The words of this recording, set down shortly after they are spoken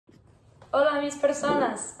Hola mis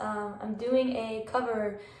personas. I'm doing a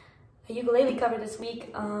ukulele cover this week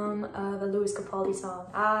of a Cepaldi song.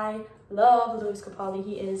 I love Cepaldi.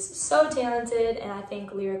 He is so talented, and I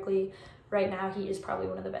think lyrically right now he is probably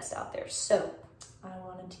one of the best out there. So I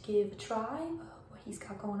wanted to give a try of what he's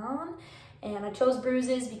got going on, and I chose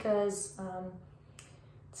Bruises because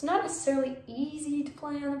it's not necessarily easy to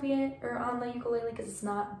play on the piano or on the ukulele, because it's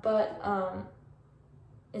not, but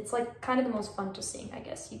it's like kind of the most fun to sing, I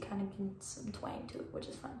guess. You kind of get some twang to it, which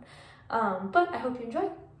is fun. But I hope you enjoy.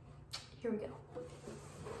 Here we go.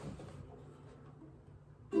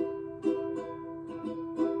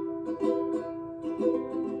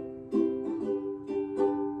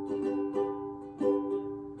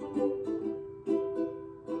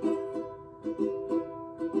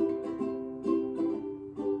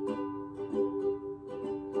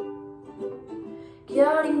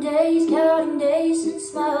 Counting days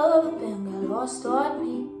since my other band got lost on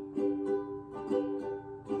me.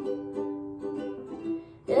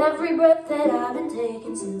 Every breath that I've been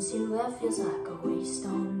taking since you left feels like a waste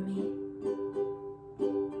on me.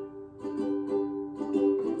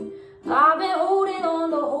 I've been holding on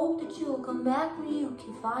to hope that you'll come back when you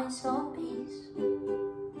can find some peace.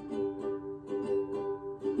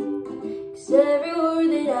 'Cause every word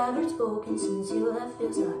that I've heard spoken since you left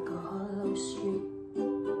feels like a hollow street.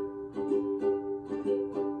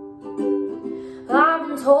 I've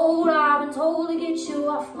been told to get you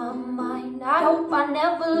off my mind. I hope I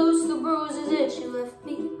never lose the bruises that you left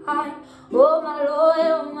behind. Oh my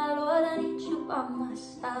Lord, I need you by my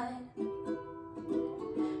side.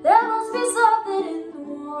 There must be something in the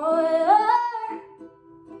water,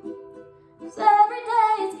 'cause every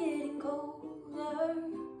day it's getting colder.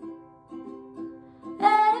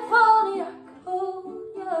 And if only I could hold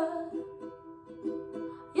you,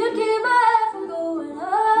 you'd keep my head from going under.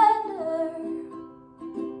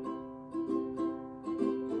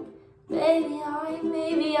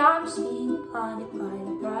 Maybe I'm just being blinded by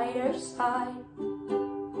the brighter side.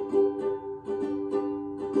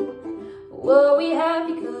 What we have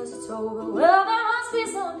because it's over, well, there must be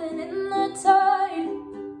something in the tide.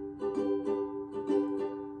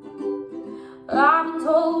 I've been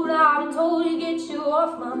told to get you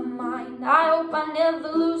off my mind. I hope I never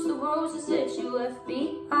lose the roses that you left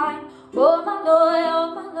behind. Oh my Lord,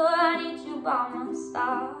 I need you by my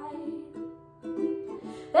side.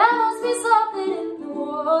 There must be something in the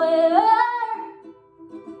water,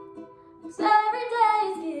 'cause every day